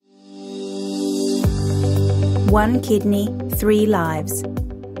One Kidney, Three Lives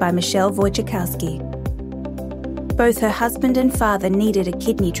by Michelle Wojciechowski. Both her husband and father needed a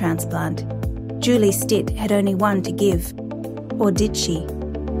kidney transplant. Julie Stitt had only one to give. Or did she?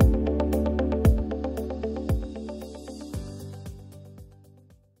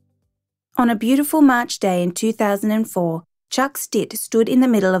 On a beautiful March day in 2004, Chuck Stitt stood in the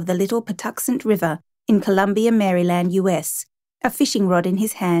middle of the Little Patuxent River in Columbia, Maryland, US, a fishing rod in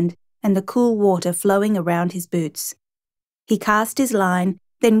his hand and the cool water flowing around his boots. He cast his line,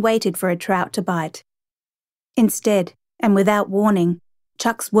 then waited for a trout to bite. Instead, and without warning,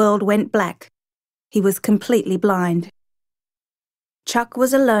 Chuck's world went black. He was completely blind. Chuck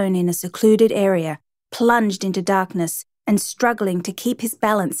was alone in a secluded area, plunged into darkness and struggling to keep his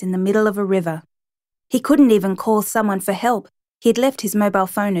balance in the middle of a river. He couldn't even call someone for help. He had left his mobile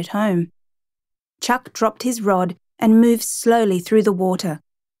phone at home. Chuck dropped his rod and moved slowly through the water,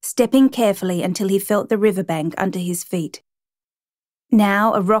 stepping carefully until he felt the riverbank under his feet.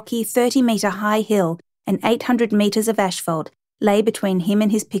 Now a rocky 30-metre-high hill and 800 metres of asphalt lay between him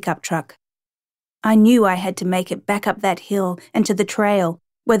and his pickup truck. I knew I had to make it back up that hill and to the trail,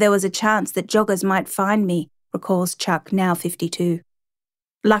 where there was a chance that joggers might find me, recalls Chuck, now 52.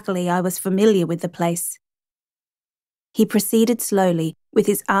 Luckily, I was familiar with the place. He proceeded slowly, with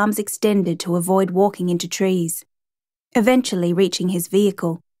his arms extended to avoid walking into trees. Eventually reaching his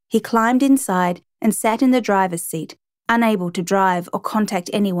vehicle, he climbed inside and sat in the driver's seat, unable to drive or contact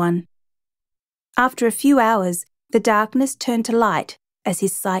anyone. After a few hours, the darkness turned to light as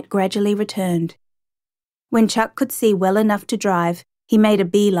his sight gradually returned. When Chuck could see well enough to drive, he made a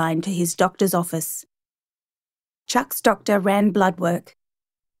beeline to his doctor's office. Chuck's doctor ran blood work.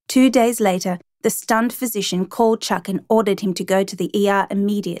 2 days later, the stunned physician called Chuck and ordered him to go to the ER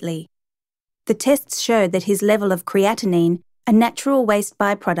immediately. The tests showed that his level of creatinine, a natural waste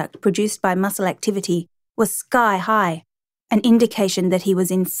byproduct produced by muscle activity, was sky high, an indication that he was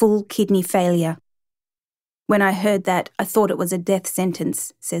in full kidney failure. When I heard that, I thought it was a death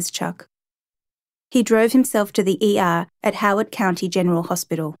sentence, says Chuck. He drove himself to the ER at Howard County General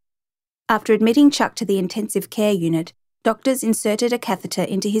Hospital. After admitting Chuck to the intensive care unit, doctors inserted a catheter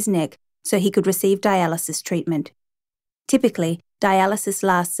into his neck so he could receive dialysis treatment. Typically, dialysis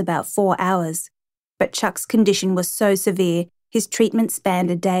lasts about 4 hours, but Chuck's condition was so severe, his treatment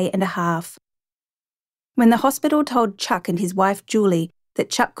spanned a day and a half. When the hospital told Chuck and his wife Julie that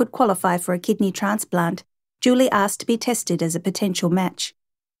Chuck could qualify for a kidney transplant, Julie asked to be tested as a potential match,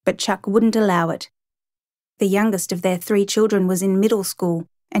 but Chuck wouldn't allow it. The youngest of their 3 children was in middle school,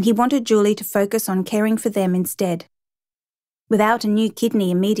 and he wanted Julie to focus on caring for them instead. Without a new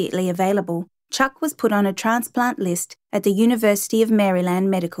kidney immediately available, Chuck was put on a transplant list at the University of Maryland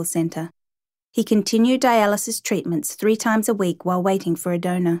Medical Center. He continued dialysis treatments 3 times a week while waiting for a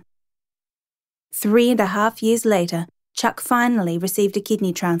donor. 3.5 years later, Chuck finally received a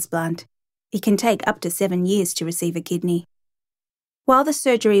kidney transplant. It can take up to 7 years to receive a kidney. While the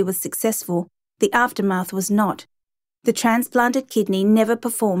surgery was successful, the aftermath was not. The transplanted kidney never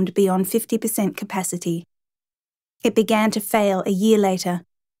performed beyond 50% capacity. It began to fail a year later,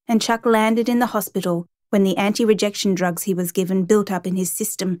 and Chuck landed in the hospital when the anti-rejection drugs he was given built up in his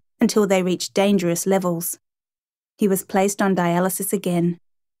system until they reached dangerous levels. He was placed on dialysis again.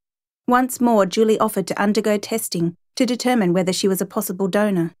 Once more, Julie offered to undergo testing to determine whether she was a possible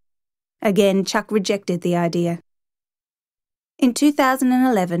donor. Again, Chuck rejected the idea. In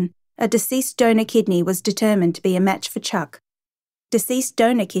 2011, a deceased donor kidney was determined to be a match for Chuck. Deceased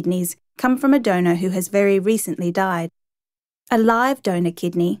donor kidneys come from a donor who has very recently died. A live donor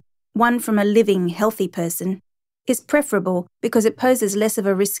kidney, one from a living, healthy person, is preferable because it poses less of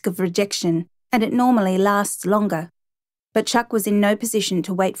a risk of rejection and it normally lasts longer. But Chuck was in no position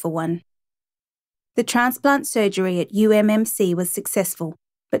to wait for one. The transplant surgery at UMMC was successful,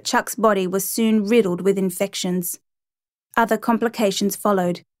 but Chuck's body was soon riddled with infections. Other complications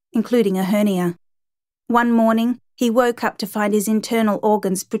followed, including a hernia. One morning, he woke up to find his internal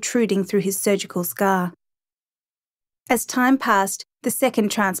organs protruding through his surgical scar. As time passed, the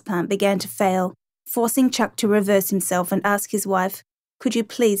second transplant began to fail, forcing Chuck to reverse himself and ask his wife, "Could you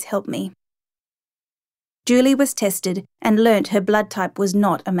please help me?" Julie was tested and learnt her blood type was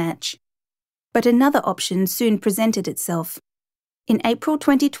not a match. But another option soon presented itself. In April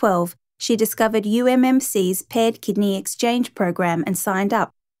 2012, she discovered UMMC's Paired Kidney Exchange program and signed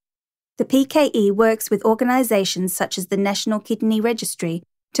up. The PKE works with organisations such as the National Kidney Registry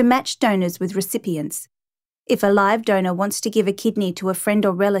to match donors with recipients. If a live donor wants to give a kidney to a friend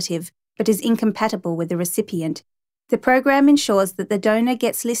or relative but is incompatible with the recipient, the program ensures that the donor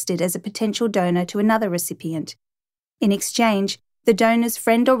gets listed as a potential donor to another recipient. In exchange, the donor's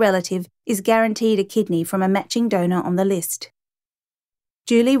friend or relative is guaranteed a kidney from a matching donor on the list.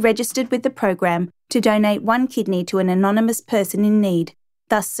 Julie registered with the program to donate one kidney to an anonymous person in need,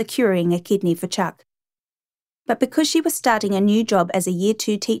 thus securing a kidney for Chuck. But because she was starting a new job as a Year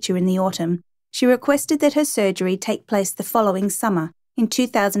 2 teacher in the autumn, she requested that her surgery take place the following summer, in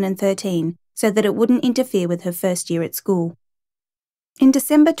 2013, so that it wouldn't interfere with her first year at school. In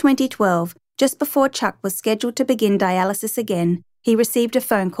December 2012, just before Chuck was scheduled to begin dialysis again, he received a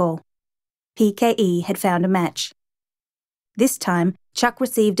phone call. PKE had found a match. This time, Chuck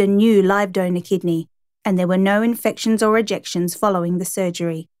received a new live donor kidney, and there were no infections or rejections following the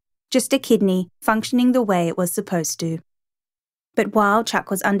surgery, just a kidney functioning the way it was supposed to. But while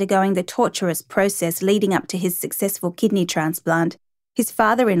Chuck was undergoing the torturous process leading up to his successful kidney transplant, his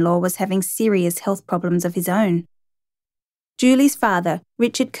father-in-law was having serious health problems of his own. Julie's father,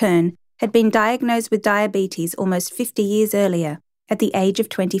 Richard Kern, had been diagnosed with diabetes almost 50 years earlier, at the age of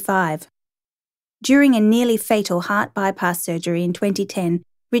 25. During a nearly fatal heart bypass surgery in 2010,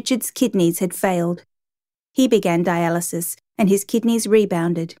 Richard's kidneys had failed. He began dialysis, and his kidneys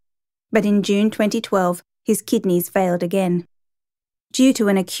rebounded. But in June 2012, his kidneys failed again. Due to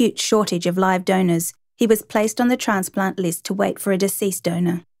an acute shortage of live donors, he was placed on the transplant list to wait for a deceased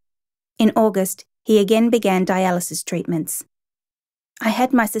donor. In August, he again began dialysis treatments. "I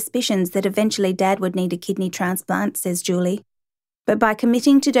had my suspicions that eventually Dad would need a kidney transplant," says Julie. But by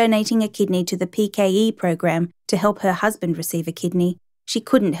committing to donating a kidney to the PKE program to help her husband receive a kidney, she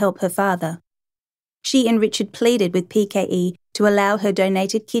couldn't help her father. She and Richard pleaded with PKE to allow her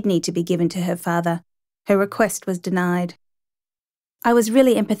donated kidney to be given to her father. Her request was denied. "I was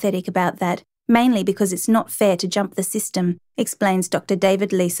really empathetic about that, mainly because it's not fair to jump the system," explains Dr.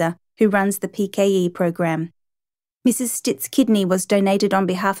 David Lisa, who runs the PKE program. Mrs. Stitt's kidney was donated on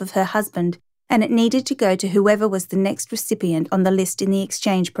behalf of her husband, and it needed to go to whoever was the next recipient on the list in the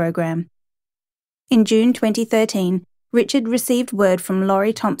exchange program. In June 2013, Richard received word from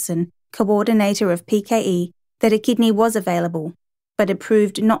Laurie Thompson, coordinator of PKE, that a kidney was available, but it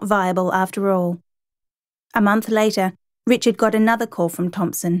proved not viable after all. A month later, Richard got another call from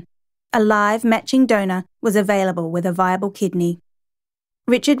Thompson. A live matching donor was available with a viable kidney.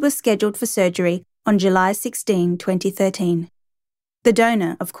 Richard was scheduled for surgery on July 16, 2013. The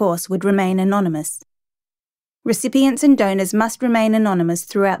donor, of course, would remain anonymous. "Recipients and donors must remain anonymous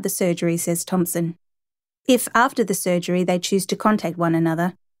throughout the surgery," says Thompson. "If after the surgery they choose to contact one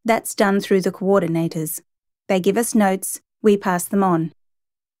another, that's done through the coordinators. They give us notes, we pass them on."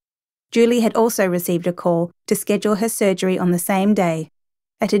 Julie had also received a call to schedule her surgery on the same day,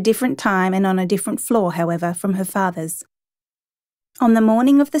 at a different time and on a different floor, however, from her father's. On the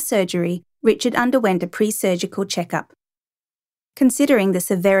morning of the surgery, Richard underwent a pre-surgical checkup. Considering the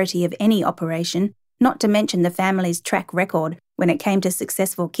severity of any operation, not to mention the family's track record when it came to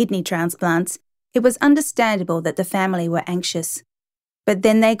successful kidney transplants, it was understandable that the family were anxious. But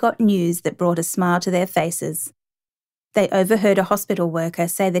then they got news that brought a smile to their faces. They overheard a hospital worker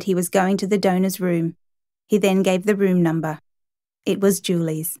say that he was going to the donor's room. He then gave the room number. It was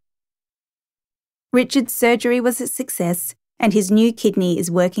Julie's. Richard's surgery was a success, and his new kidney is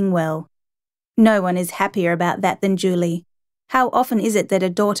working well. No one is happier about that than Julie. How often is it that a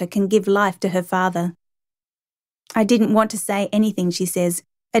daughter can give life to her father? "I didn't want to say anything," she says,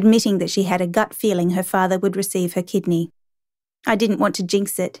 admitting that she had a gut feeling her father would receive her kidney. "I didn't want to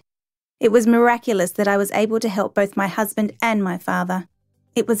jinx it. It was miraculous that I was able to help both my husband and my father.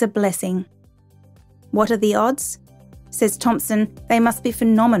 It was a blessing." "What are the odds?" says Thompson. "They must be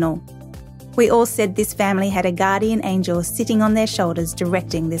phenomenal. We all said this family had a guardian angel sitting on their shoulders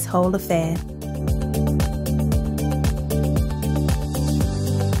directing this whole affair."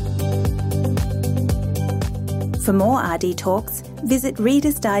 For more RD Talks, visit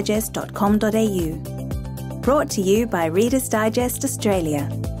readersdigest.com.au. Brought to you by Reader's Digest Australia.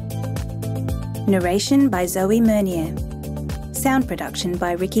 Narration by Zoe Mernier. Sound production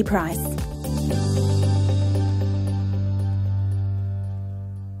by Ricky Price.